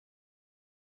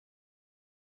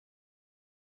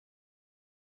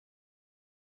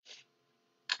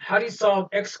how do you solve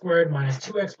x squared minus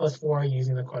 2x plus 4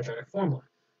 using the quadratic formula?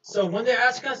 So when they're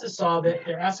asking us to solve it,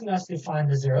 they're asking us to find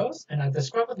the zeros, and I've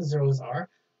described what the zeros are.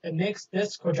 It makes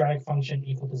this quadratic function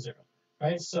equal to 0,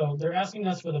 right? So they're asking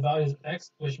us for the values of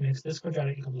x, which makes this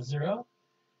quadratic equal to 0.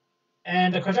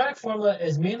 And the quadratic formula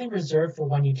is mainly reserved for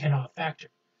when you cannot factor.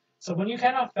 So when you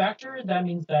cannot factor, that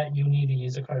means that you need to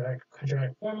use a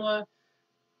quadratic formula.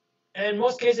 In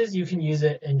most cases, you can use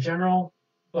it in general,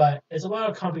 but it's a lot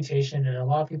of computation and a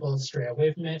lot of people stray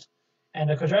away from it. And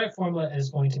the quadratic formula is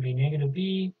going to be negative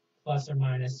b plus or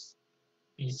minus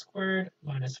b squared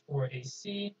minus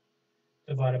 4ac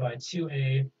divided by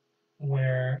 2a,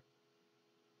 where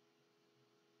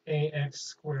ax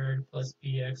squared plus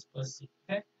bx plus c.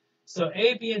 Okay? So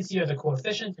a, b, and c are the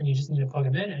coefficients, and you just need to plug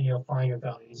them in, and you'll find your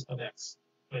values of x,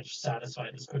 which satisfy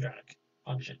this quadratic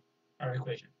function or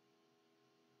equation.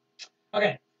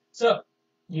 Okay, so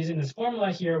using this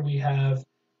formula here, we have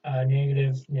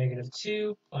negative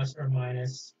 2 plus or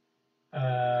minus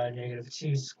negative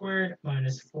 2 squared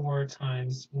minus 4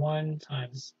 times 1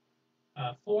 times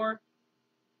 4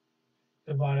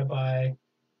 divided by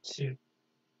 2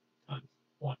 times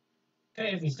 1.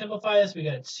 Okay, if we simplify this, we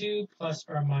get 2 plus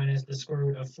or minus the square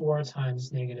root of 4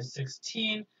 times negative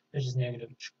 16, which is negative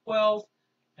 12,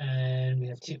 and we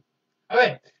have 2.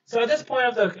 Okay, so at this point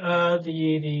of the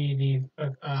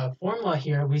formula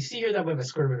here, we see here that we have a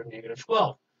square root of negative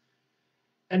 12.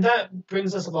 And that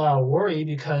brings us a lot of worry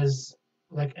because,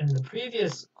 like in the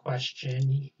previous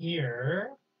question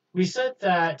here, we said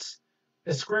that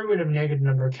the square root of a negative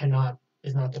number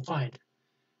is not defined.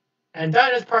 And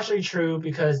that is partially true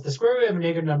because the square root of a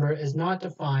negative number is not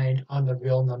defined on the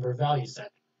real number value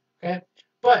set. Okay,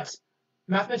 but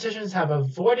mathematicians have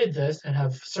avoided this and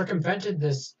have circumvented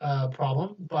this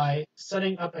problem by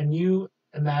setting up a new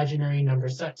imaginary number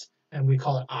set, and we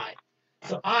call it I.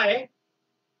 So I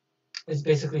is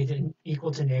basically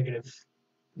equal to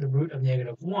the root of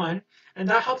negative 1, and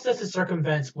that helps us to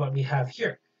circumvent what we have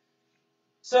here.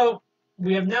 So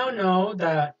we have now know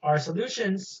that our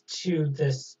solutions to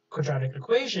this quadratic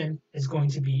equation is going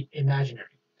to be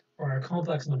imaginary, or a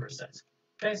complex number set.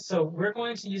 Okay, so we're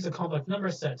going to use a complex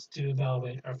number set to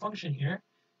evaluate our function here.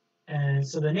 And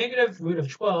so the negative root of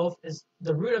 12 is,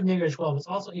 the root of negative 12 is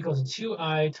also equal to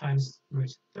 2i times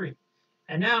root 3.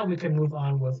 And now we can move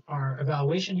on with our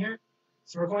evaluation here.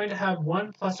 So we're going to have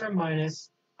 1 plus or minus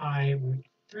I root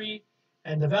 3,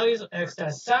 and the values of x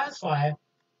that satisfy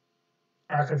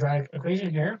our quadratic equation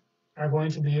here are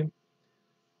going to be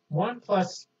 1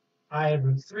 plus I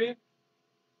root 3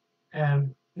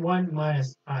 and 1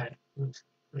 minus I root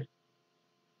 3.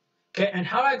 Okay, and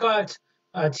how I got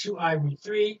 2I root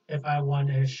 3, if I want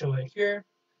to show it here.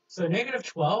 So negative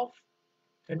 12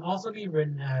 can also be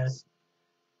written as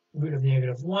root of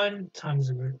negative 1 times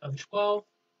the root of 12.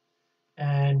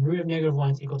 And root of negative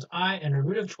 1 is equal to I, and the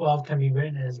root of 12 can be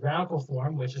written as radical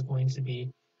form, which is going to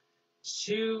be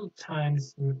 2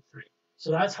 times root 3. So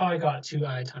that's how I got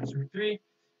 2i times root 3,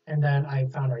 and then I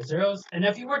found our zeros. And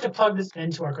if you were to plug this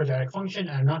into our quadratic function,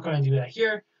 and I'm not going to do that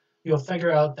here, you'll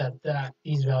figure out that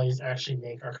these values actually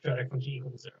make our quadratic function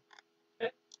equal to 0.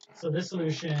 Okay, so this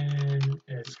solution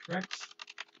is correct.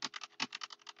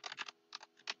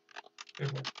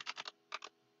 Good work.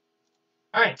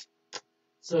 All right.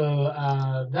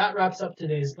 So that wraps up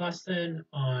today's lesson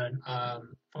on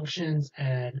functions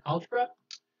and algebra.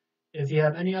 If you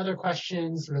have any other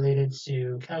questions related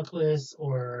to calculus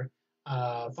or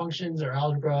functions or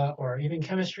algebra or even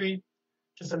chemistry,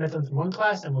 just submit them to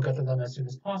OneClass and we'll get them done as soon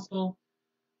as possible.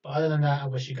 But other than that, I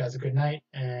wish you guys a good night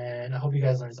and I hope you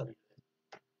guys learned something.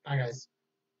 Bye, guys.